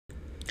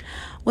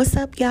What's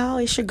up, y'all?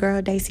 It's your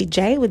girl, Daisy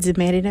J, with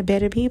Demanding a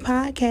Better Me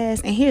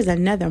podcast. And here's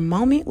another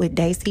moment with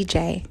Daisy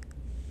J.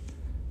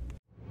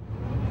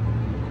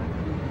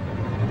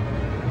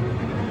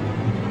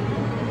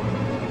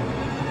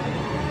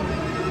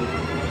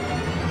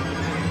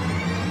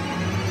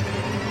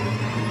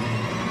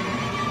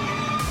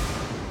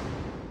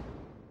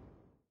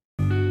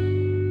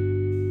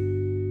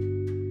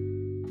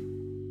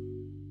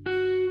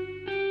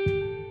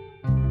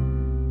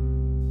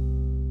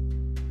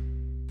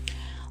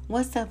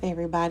 What's up,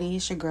 everybody?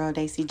 It's your girl,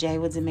 Daisy J,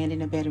 with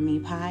Demanding a Better Me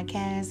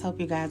podcast. Hope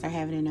you guys are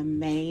having an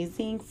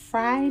amazing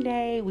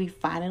Friday. We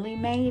finally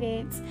made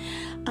it.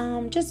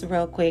 Just a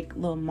real quick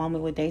little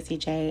moment with Daisy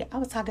J. I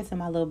was talking to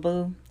my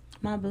boo,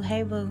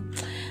 hey boo,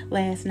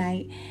 last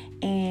night,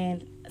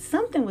 and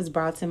something was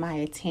brought to my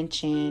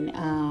attention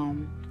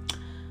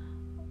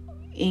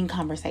in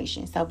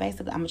conversation. So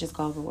basically, I'm gonna just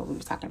go over what we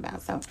were talking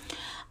about. So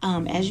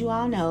as you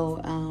all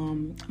know,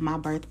 my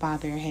birth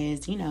father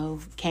has,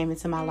 came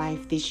into my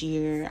life this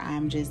year.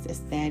 I'm just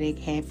ecstatic,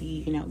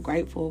 happy,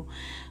 grateful.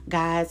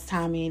 God's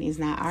timing is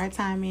not our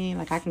timing.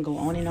 Like, I can go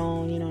on and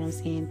on, you know what I'm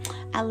saying?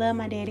 I love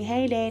my daddy.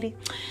 Hey, daddy.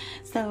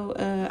 So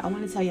I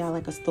want to tell y'all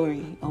like a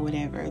story or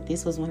whatever.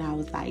 This was when I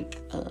was like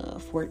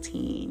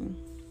 14.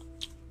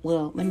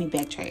 Well, let me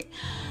backtrack.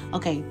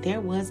 Okay, there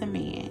was a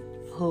man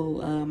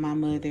who my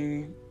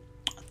mother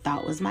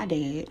thought was my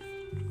dad,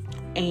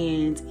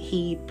 and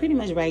he pretty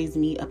much raised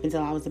me up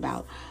until I was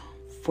about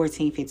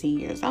 14, 15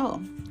 years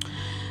old.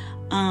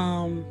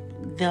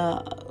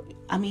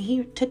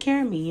 He took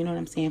care of me, you know what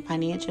I'm saying,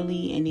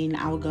 financially, and then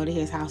I would go to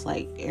his house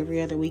like every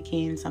other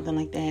weekend, something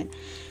like that.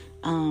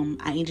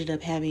 I ended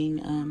up having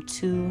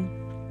two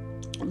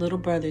little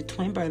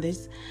twin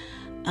brothers,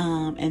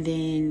 and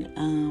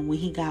then when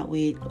he got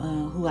with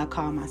who I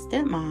call my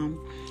stepmom,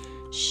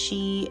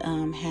 she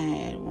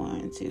had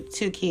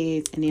two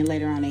kids, and then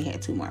later on they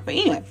had two more. But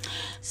anyway,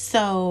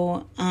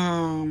 so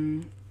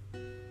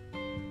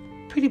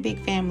pretty big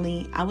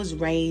family. I was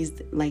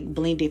raised like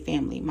blended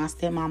family. My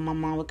stepmom, my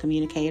mom would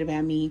communicate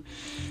about me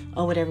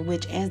or whatever,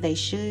 which as they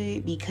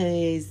should,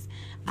 because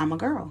I'm a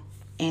girl.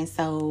 And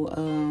so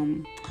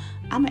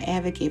I'm an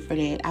advocate for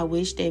that. I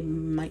wish that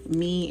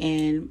me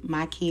and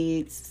my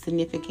kids'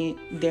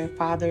 their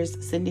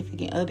fathers,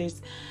 significant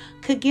others,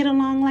 could get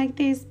along like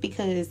this,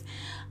 because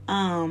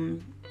I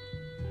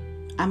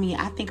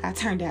think I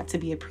turned out to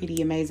be a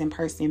pretty amazing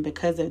person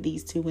because of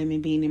these two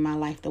women being in my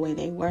life the way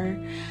they were.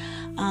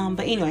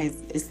 But anyways,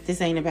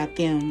 this ain't about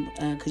them,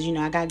 because,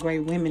 I got great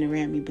women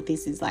around me, but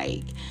this is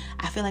like,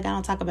 I feel like I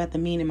don't talk about the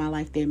men in my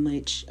life that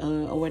much,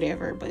 or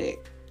whatever, but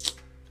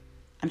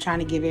I'm trying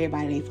to give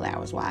everybody their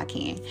flowers while I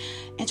can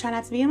and try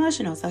not to be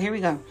emotional. So here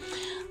we go.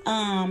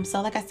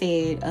 So like I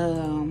said,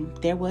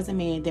 there was a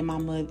man that my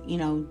mother,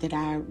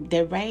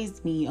 that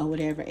raised me or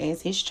whatever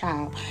as his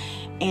child.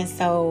 And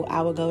so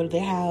I would go to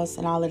their house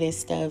and all of this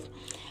stuff,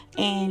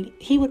 and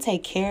he would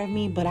take care of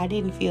me, but I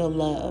didn't feel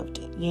loved,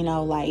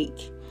 like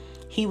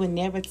he would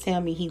never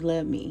tell me he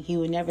loved me. He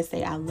would never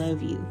say, I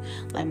love you.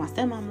 Like my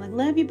stepmom, like,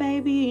 love you,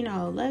 baby,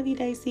 love you,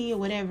 Daisy, or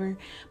whatever.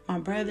 My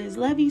brothers,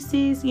 love you,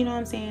 sis, you know what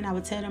I'm saying? I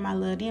would tell them I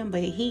love them,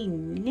 but he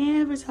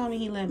never told me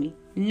he loved me.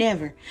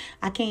 Never.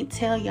 I can't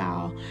tell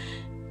y'all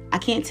a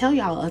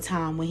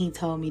time when he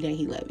told me that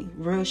he loved me.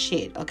 Real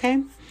shit,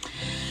 okay?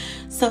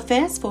 So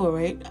fast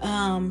forward,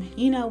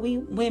 we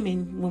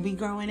women, when we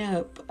growing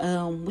up,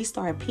 we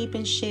start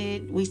peeping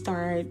shit. We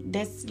start,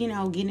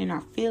 getting in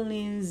our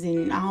feelings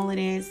and all of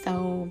that.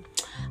 So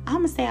I'm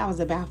going to say I was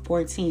about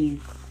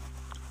 14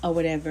 or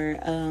whatever.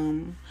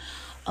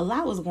 A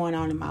lot was going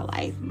on in my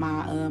life.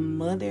 My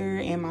mother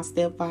and my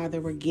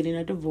stepfather were getting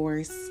a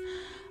divorce.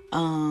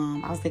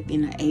 I was like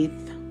in the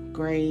 8th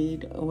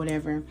grade or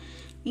whatever.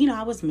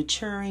 I was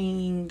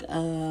maturing.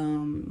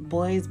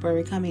 Boys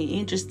were becoming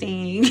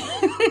interesting.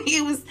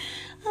 It was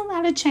a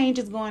lot of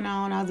changes going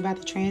on. I was about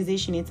to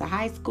transition into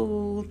high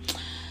school.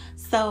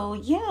 So,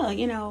 yeah,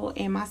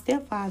 and my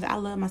stepfather, I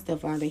love my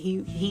stepfather.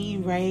 He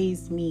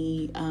raised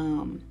me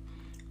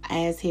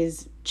as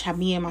his child,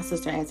 me and my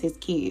sister as his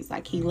kids.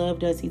 Like, he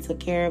loved us. He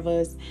took care of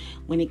us.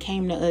 When it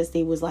came to us,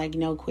 it was like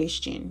no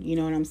question. You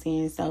know what I'm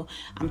saying? So,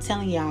 I'm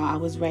telling y'all, I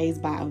was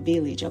raised by a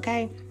village,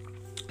 okay?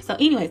 So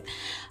anyways,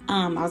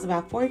 I was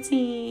about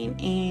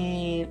 14,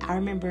 and I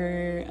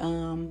remember,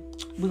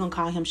 we're going to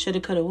call him shoulda,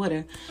 coulda,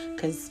 woulda,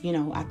 because,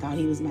 I thought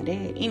he was my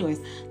dad.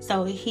 Anyways,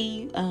 so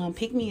he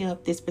picked me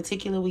up this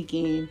particular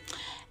weekend,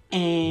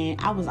 and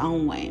I was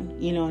on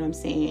one, you know what I'm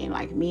saying?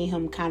 Like, me and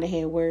him kind of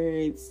had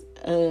words,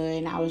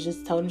 and I was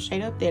just told him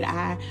straight up that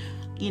I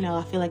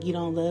feel like you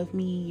don't love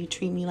me. You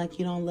treat me like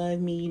you don't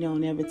love me. You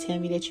don't ever tell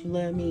me that you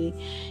love me,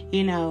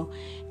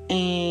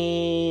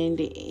 And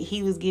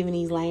he was giving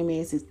these lame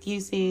ass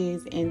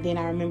excuses. And then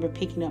I remember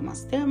picking up my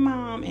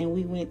stepmom, and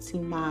we went to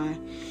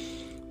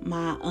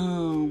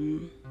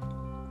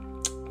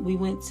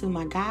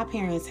my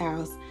godparents'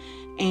 house,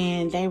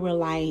 and they were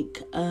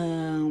like,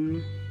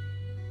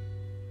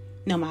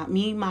 No, my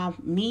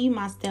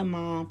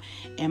stepmom,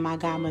 and my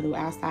godmother were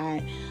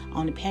outside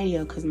on the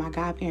patio because my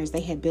godparents,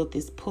 they had built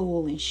this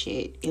pool and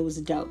shit. It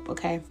was dope,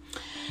 okay?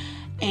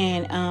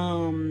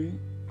 And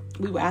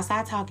we were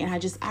outside talking.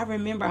 I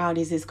remember all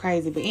this. Is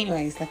crazy, but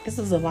anyways, like, this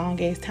was a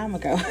long ass time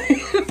ago.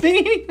 But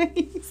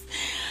anyways,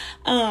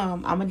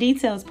 I'm a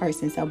details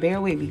person, so bear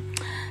with me.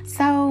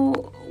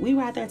 So we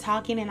were out there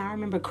talking, and I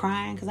remember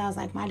crying because I was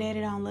like, my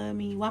daddy don't love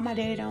me. Why my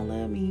daddy don't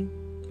love me?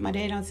 My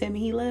daddy don't tell me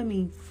he love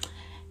me.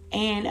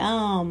 And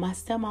my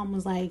stepmom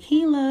was like,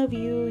 he love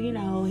you, you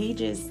know,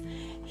 he's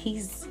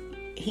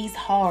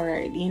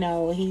hard, you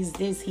know, he's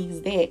this,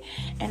 he's that.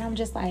 And I'm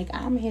just like,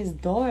 I'm his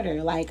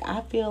daughter. Like,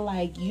 I feel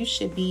like you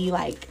should be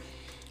like,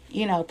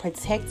 you know,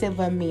 protective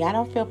of me. I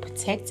don't feel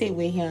protected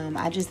with him.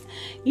 I just,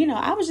 you know,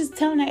 I was just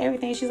telling her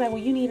everything. She's like,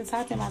 well, you need to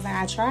talk to him. I was like,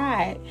 I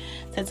tried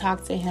to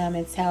talk to him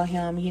and tell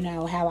him, you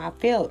know, how I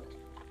felt.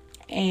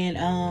 And,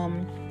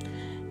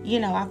 you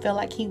know, I felt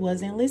like he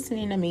wasn't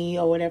listening to me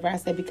or whatever. I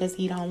said, because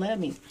he don't love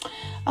me.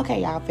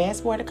 Okay, y'all,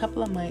 fast forward a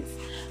couple of months.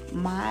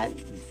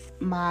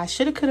 My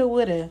shoulda, coulda,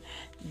 woulda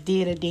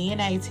did a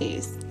DNA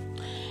test.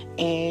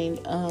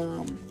 And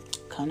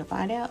come to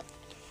find out,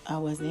 I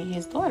wasn't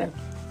his daughter.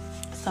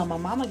 So my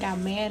mama got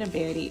mad about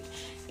it.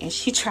 And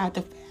she tried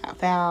to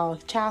file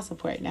child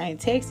support. Now in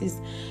Texas,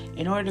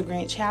 in order to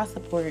grant child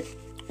support,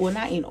 well,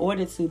 not in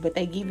order to, but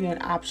they give you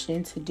an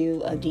option to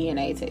do a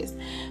DNA test.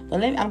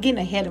 But I'm getting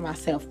ahead of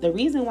myself. The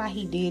reason why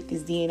he did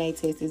this DNA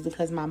test is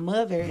because my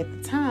mother at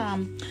the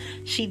time,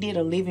 she did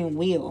a living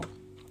will.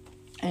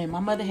 And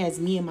my mother has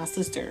me and my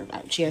sister.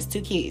 She has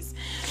 2 kids.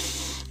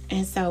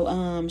 And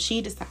so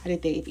she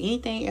decided that if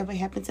anything ever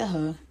happened to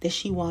her, that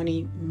she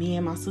wanted me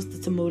and my sister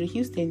to move to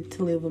Houston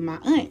to live with my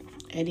aunt.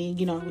 And then,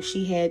 you know,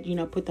 she had, you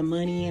know, put the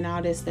money and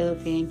all that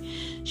stuff. And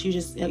she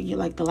just,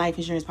 like, the life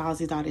insurance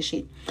policies, all that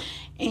shit.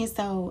 And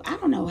so, I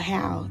don't know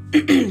how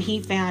he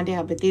found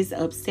out, but this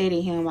upset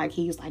him. Like,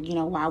 he was like, you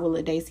know, why will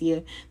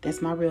Adacia,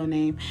 that's my real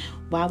name,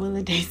 why will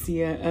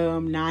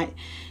Adacia not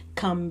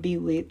come be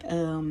with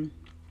him?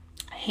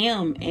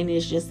 And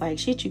it's just like,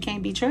 shit, you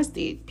can't be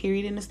trusted,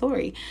 period, in the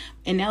story.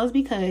 And that was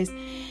because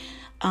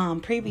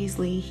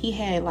previously he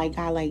had, like,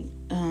 got, like,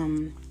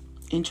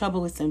 in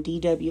trouble with some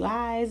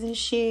DWIs and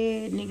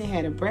shit. Nigga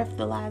had a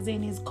breathalyzer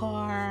in his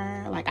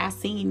car. Like, I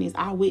seen this,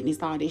 I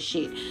witnessed all this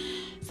shit.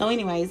 So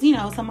anyways, you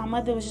know, so my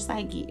mother was just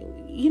like,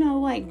 you know,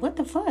 like, what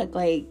the fuck?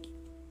 Like,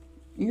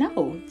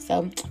 no.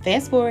 So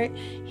fast forward,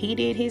 he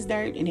did his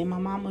dirt, and then my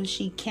mama,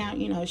 she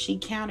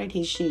countered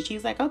his shit. She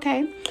was like,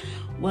 okay,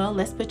 well,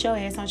 let's put your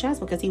ass on child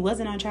support, because he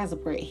wasn't on child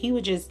support. He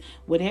would just,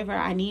 whatever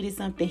I needed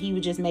something, he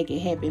would just make it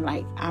happen.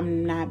 Like,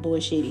 I'm not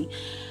bullshitting.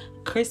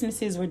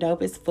 Christmases were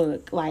dope as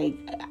fuck. Like,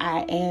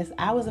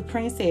 I was a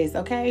princess,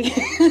 okay?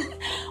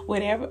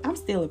 Whatever. I'm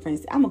still a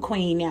princess. I'm a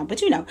queen now,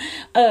 but you know,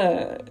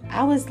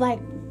 I was like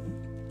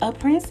a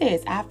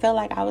princess. I felt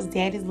like I was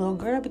daddy's little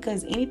girl,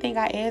 because anything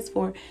I asked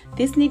for,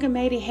 this nigga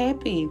made it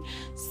happen.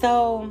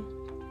 So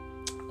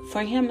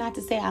for him not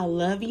to say I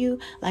love you,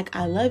 like,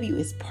 I love you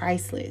is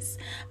priceless.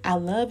 I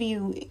love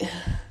you.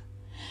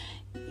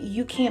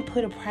 You can't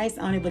put a price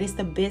on it, but it's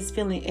the best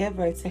feeling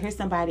ever to hear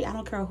somebody, I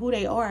don't care who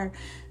they are,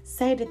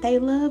 say that they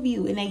love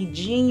you, and they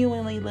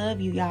genuinely love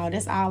you, y'all.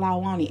 That's all I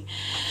wanted.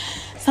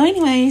 So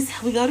anyways,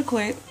 we go to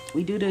court.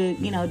 We do the,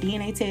 you know,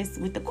 DNA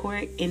test with the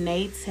court, and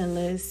they tell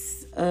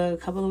us a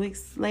couple of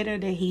weeks later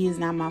that he is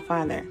not my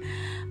father.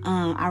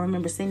 I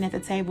remember sitting at the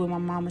table with my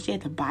mama. She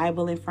had the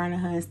Bible in front of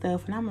her and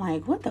stuff, and I'm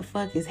like, what the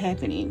fuck is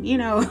happening? You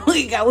know,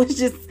 like, I was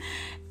just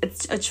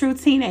a true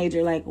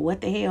teenager. Like,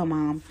 what the hell,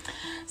 Mom?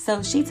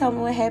 So she told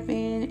me what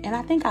happened, and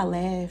I think I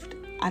laughed.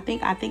 I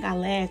think I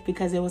laughed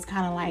because it was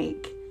kind of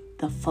like,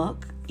 the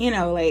fuck? You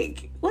know,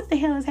 like, what the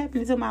hell is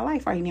happening to my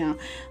life right now?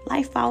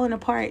 Life falling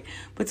apart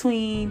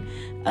between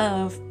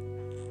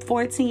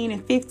 14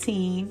 and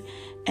 15,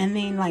 and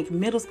then, like,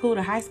 middle school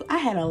to high school. I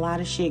had a lot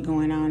of shit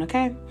going on,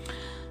 okay?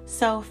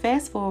 So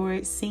fast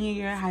forward, senior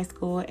year of high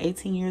school,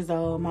 18 years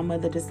old, my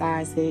mother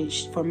decides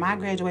that for my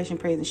graduation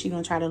present, she's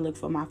going to try to look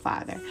for my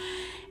father.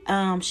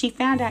 She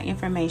found out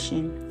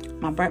information,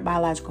 my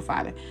biological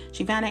father.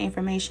 She found out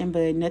information,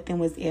 but nothing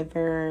was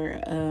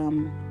ever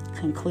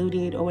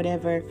concluded or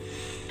whatever.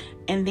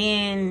 And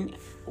then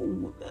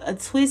a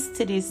twist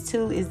to this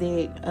too is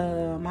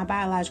that my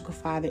biological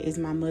father is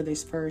my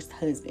mother's first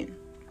husband.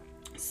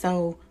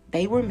 So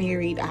they were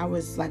married. I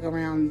was like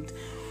around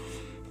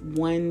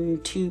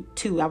 2.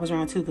 I was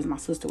around 2 because my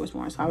sister was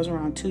born. So I was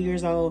around 2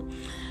 years old.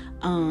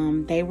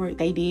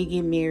 They did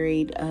get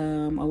married,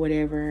 or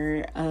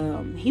whatever.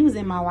 He was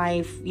in my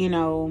life, you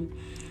know.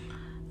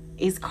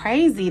 It's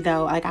crazy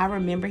though. Like, I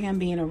remember him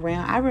being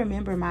around. I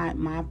remember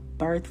my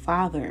birth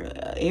father,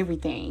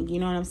 everything, you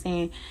know what I'm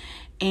saying?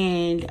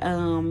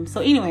 And,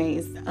 so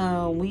anyways,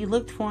 we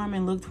looked for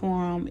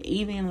him,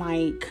 even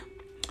like,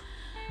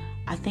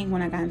 I think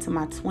when I got into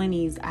my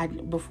 20s,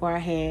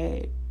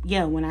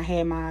 when I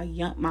had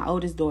my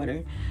oldest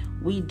daughter,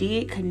 we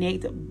did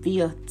connect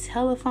via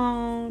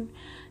telephone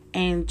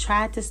and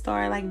tried to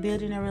start like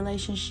building a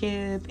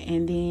relationship,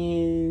 and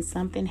then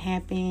something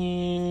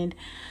happened.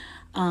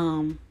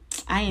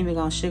 I ain't even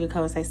gonna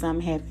sugarcoat say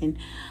something happened.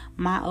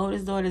 My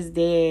oldest daughter's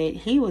dad,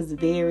 he was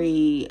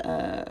very,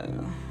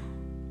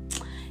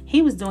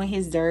 he was doing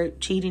his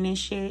dirt, cheating and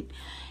shit.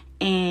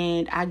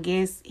 And I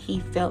guess he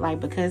felt like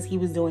because he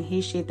was doing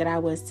his shit that I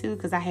was too,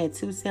 because I had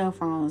 2 cell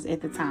phones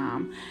at the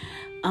time.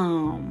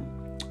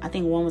 I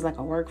think one was like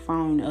a work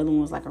phone, the other one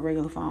was like a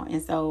regular phone.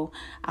 And so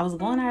I was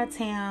going out of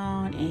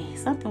town and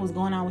something was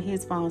going on with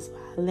his phone. So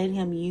I let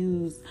him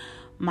use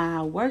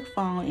my work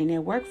phone, and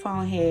that work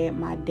phone had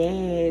my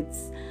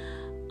dad's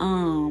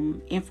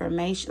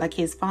information, like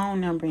his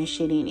phone number and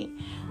shit in it.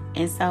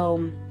 And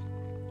so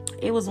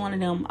it was one of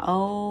them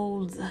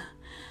old,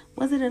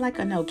 was it like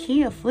a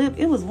Nokia flip?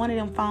 It was one of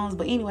them phones.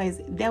 But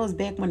anyways, that was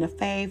back when the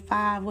Fave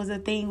 5 was a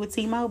thing with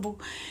T-Mobile.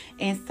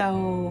 And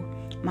so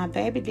my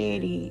baby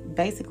daddy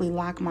basically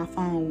locked my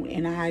phone,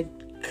 and I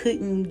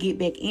couldn't get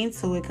back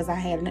into it because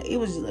it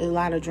was a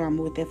lot of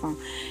drama with that phone.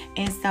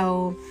 And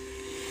so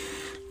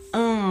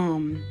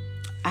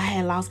I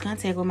had lost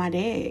contact with my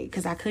dad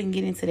because I couldn't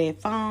get into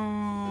that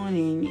phone,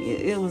 and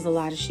it was a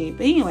lot of shit.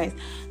 But anyways,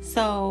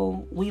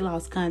 so we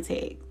lost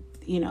contact,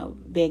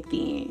 back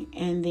then.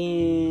 And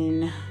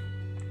then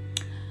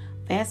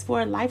fast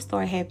forward, life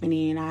started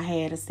happening. I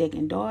had a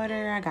second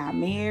daughter. I got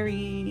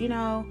married,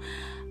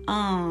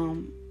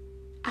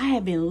 I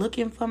had been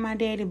looking for my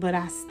daddy, but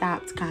I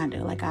stopped kind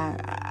of. Like,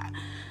 I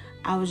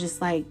was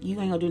just like, you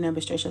ain't gonna do nothing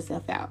but stress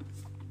yourself out.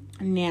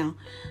 Now,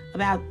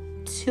 about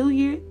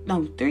 3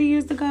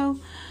 years ago,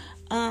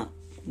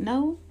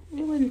 no,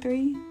 it wasn't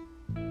 3.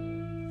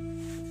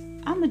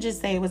 I'm gonna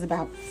just say it was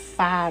about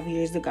 5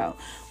 years ago,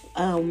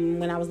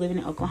 when I was living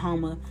in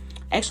Oklahoma.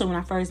 Actually, when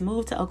I first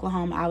moved to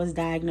Oklahoma, I was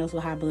diagnosed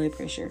with high blood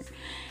pressure.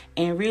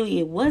 And really,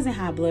 it wasn't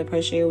high blood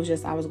pressure. It was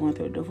just I was going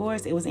through a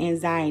divorce. It was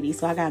anxiety.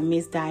 So I got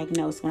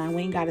misdiagnosed. When I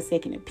went and got a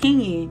second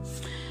opinion,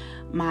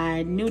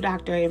 my new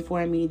doctor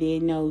informed me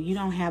that, no, you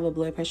don't have a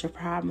blood pressure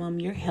problem.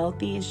 You're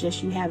healthy. It's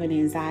just you have an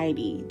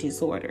anxiety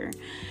disorder.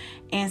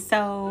 And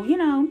so,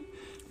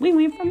 we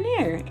went from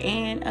there.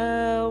 And,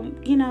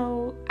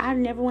 I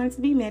never wanted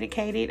to be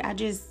medicated. I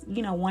just,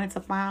 wanted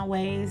to find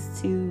ways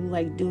to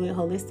like do it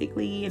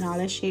holistically and all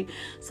that shit.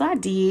 So I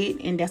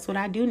did. And that's what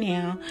I do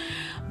now.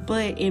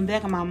 But in the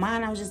back of my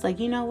mind, I was just like,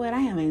 you know what? I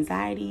have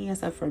anxiety. I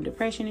suffer from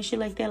depression and shit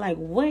like that. Like,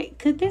 what?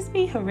 Could this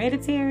be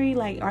hereditary?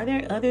 Like, are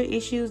there other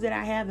issues that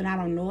I have and I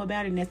don't know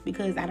about it? And that's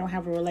because I don't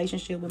have a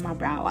relationship with my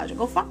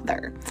biological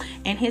father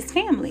and his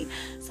family.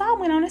 So I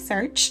went on a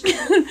search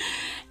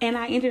and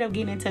I ended up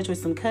getting in touch with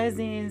some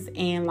cousins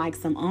and like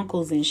some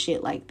uncles and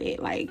shit like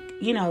that. Like,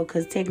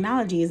 because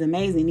technology is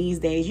amazing these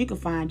days. You can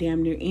find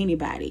damn near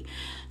anybody.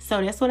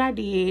 So that's what I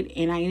did,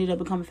 and I ended up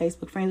becoming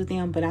Facebook friends with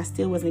them, but I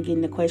still wasn't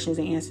getting the questions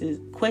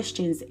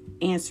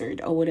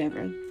answered or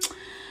whatever.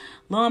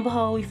 Lo and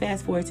behold, we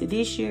fast forward to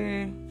this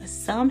year.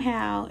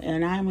 Somehow,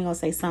 and I'm even gonna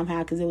say somehow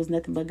because it was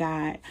nothing but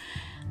God,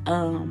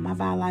 my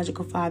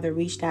biological father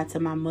reached out to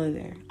my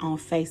mother on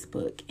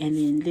Facebook, and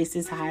then this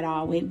is how it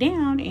all went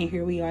down, and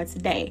here we are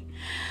today.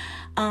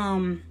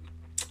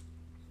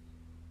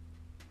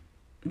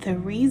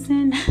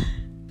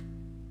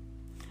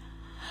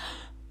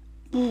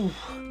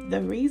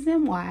 The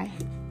reason why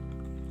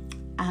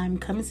I'm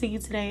coming to you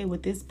today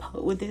with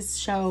this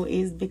show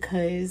is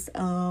because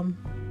I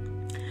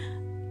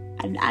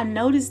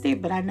noticed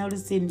it, but I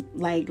noticed it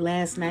like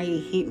last night.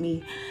 It hit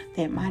me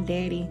that my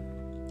daddy,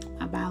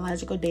 my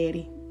biological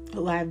daddy,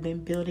 who I've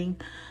been building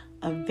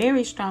a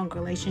very strong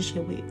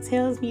relationship with,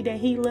 tells me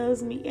that he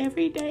loves me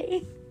every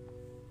day.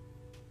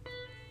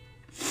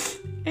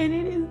 And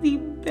it is the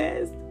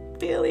best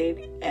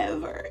feeling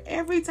ever.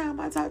 Every time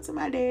I talk to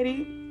my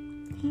daddy,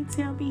 he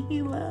tell me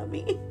he love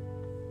me.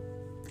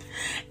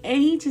 And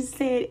he just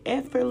said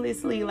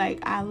effortlessly, like,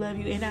 I love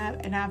you. And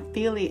I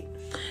feel it.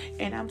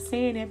 And I'm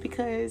saying that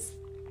because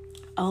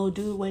old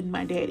dude wasn't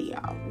my daddy,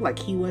 y'all. Like,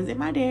 he wasn't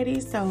my daddy,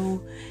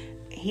 so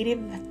he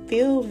didn't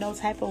feel no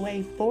type of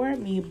way for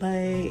me.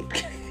 But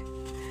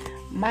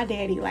my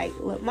daddy, like,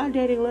 look, my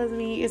daddy loves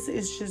me.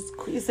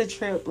 It's a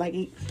trip.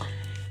 Like,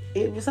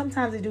 it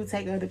sometimes it do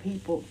take other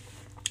people.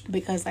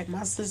 Because like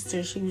my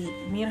sister,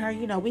 me and her,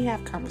 we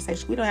have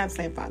conversations. We don't have the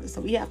same father, so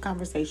we have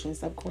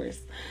conversations, of course.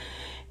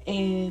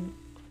 And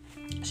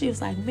she was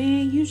like,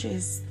 man, you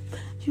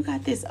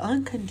got this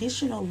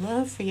unconditional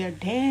love for your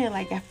dad.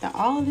 Like, after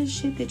all this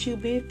shit that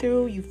you've been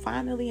through, you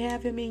finally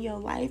have him in your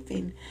life,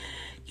 and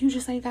you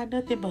just ain't got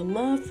nothing but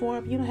love for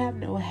him. You don't have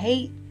no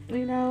hate,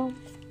 you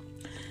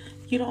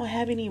don't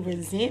have any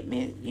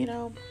resentment,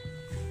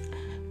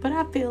 But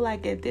I feel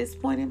like at this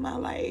point in my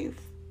life,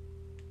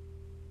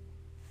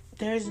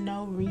 there's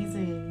no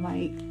reason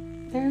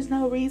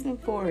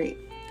for it,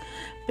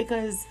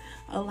 because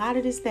a lot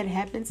of this that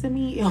happened to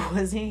me, it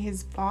wasn't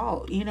his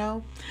fault, I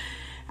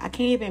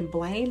can't even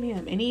blame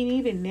him. And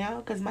even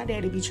now, because my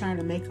daddy be trying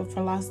to make up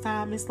for lost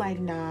time, it's like,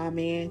 nah,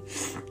 man,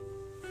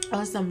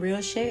 on some real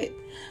shit,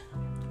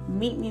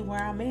 meet me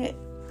where I'm at,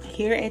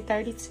 here at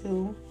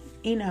 32,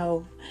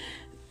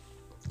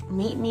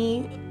 meet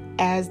me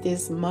as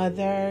this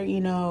mother,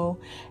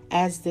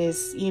 as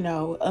this,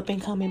 up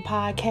and coming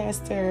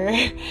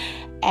podcaster,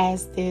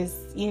 as this,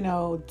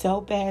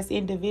 dope ass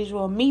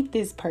individual, meet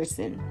this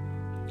person,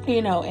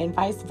 and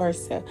vice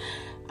versa.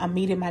 I'm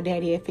meeting my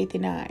daddy at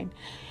 59.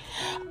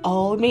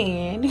 Old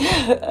man,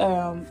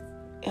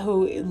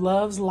 who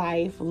loves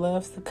life,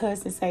 loves to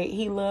cuss and say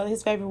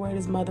his favorite word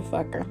is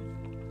motherfucker.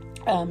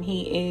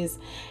 He is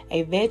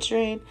a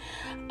veteran.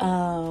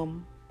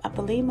 I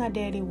believe my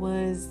daddy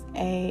was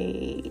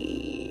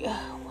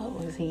what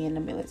was he in the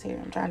military?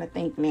 I'm trying to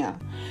think now.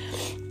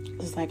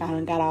 It's like I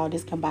done got all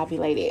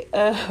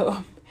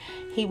discombobulated.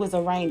 He was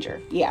a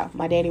ranger. Yeah,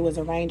 my daddy was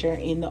a ranger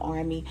in the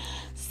Army.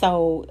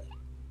 So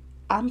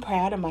I'm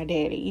proud of my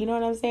daddy. You know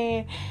what I'm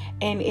saying?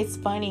 And it's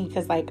funny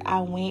because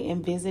I went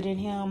and visited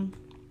him.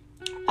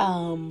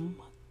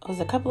 It was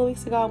a couple of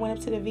weeks ago. I went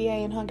up to the VA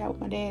and hung out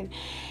with my dad.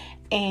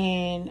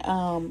 And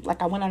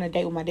I went on a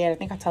date with my dad. I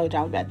think I told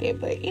y'all about that.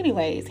 But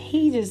anyways,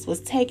 he just was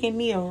taking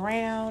me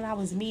around. I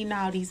was meeting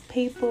all these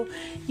people.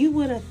 You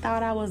would have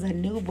thought I was a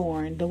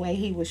newborn the way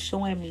he was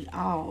showing me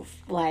off.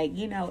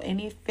 And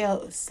it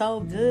felt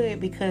so good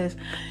because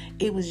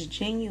it was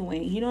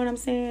genuine. You know what I'm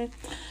saying?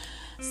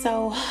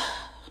 So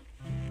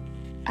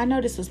I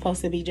know this was supposed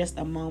to be just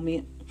a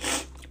moment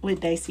with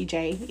Daisy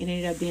J. It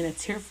ended up being a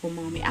tearful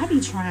moment. I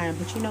be trying,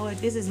 but you know what?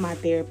 This is my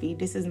therapy.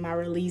 This is my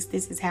release.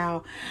 This is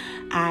how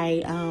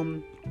I,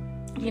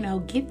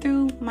 get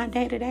through my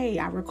day to day.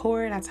 I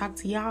record, I talk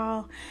to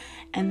y'all,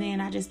 and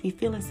then I just be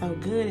feeling so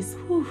good. It's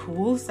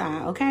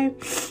woosah, okay?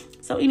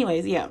 So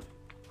anyways, yeah.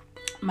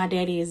 My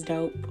daddy is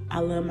dope. I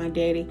love my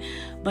daddy.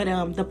 But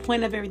the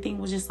point of everything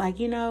was just who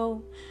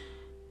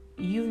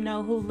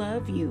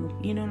love you.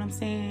 You know what I'm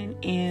saying?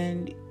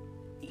 And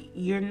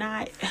you're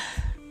not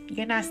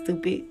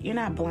stupid. You're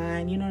not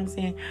blind. You know what I'm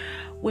saying?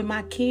 With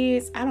my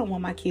kids, I don't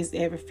want my kids to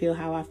ever feel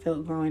how I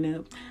felt growing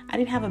up. I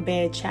didn't have a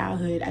bad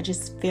childhood. I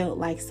just felt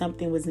like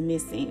something was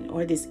missing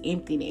or this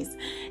emptiness.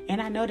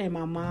 And I know that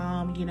my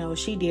mom,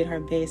 she did her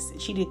best.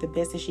 She did the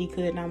best that she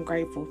could, and I'm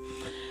grateful.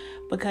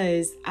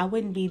 Because I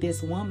wouldn't be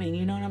this woman.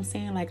 You know what I'm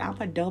saying?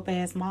 I'm a dope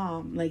ass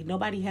mom.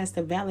 Nobody has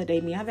to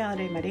validate me. I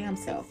validate my damn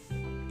self.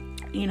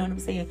 You know what I'm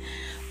saying?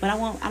 But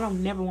I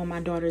don't never want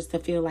my daughters to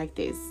feel like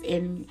this.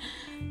 And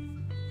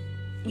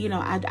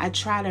I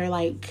try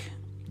to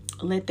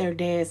let their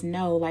dads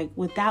know,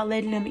 without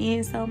letting them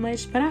in so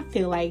much. But I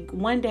feel like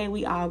one day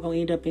we all gonna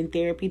end up in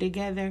therapy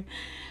together,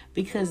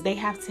 because they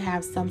have to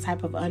have some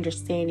type of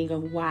understanding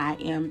of why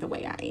I am the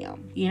way I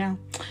am,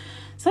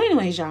 So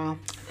anyways, y'all,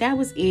 that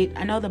was it.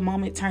 I know the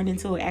moment turned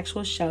into an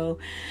actual show,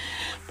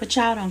 but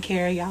y'all don't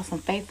care. Y'all some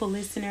faithful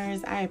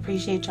listeners. I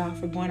appreciate y'all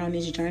for going on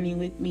this journey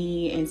with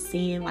me and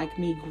seeing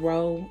me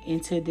grow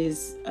into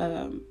this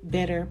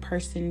better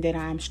person that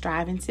I'm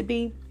striving to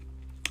be.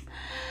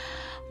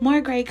 More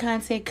great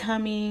content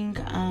coming.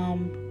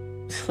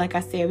 Like I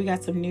said, we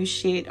got some new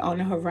shit on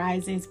the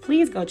horizons.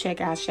 Please go check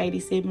out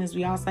Shady Siblings.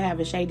 We also have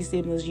a Shady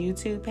Siblings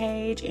YouTube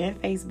page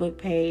and Facebook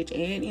page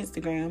and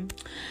Instagram.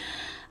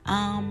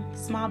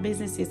 Small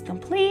business is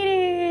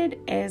completed.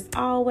 As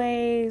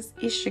always,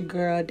 it's your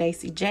girl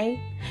Daisy J,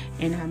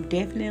 and I'm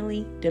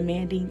definitely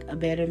demanding a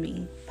better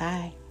me.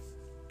 Bye.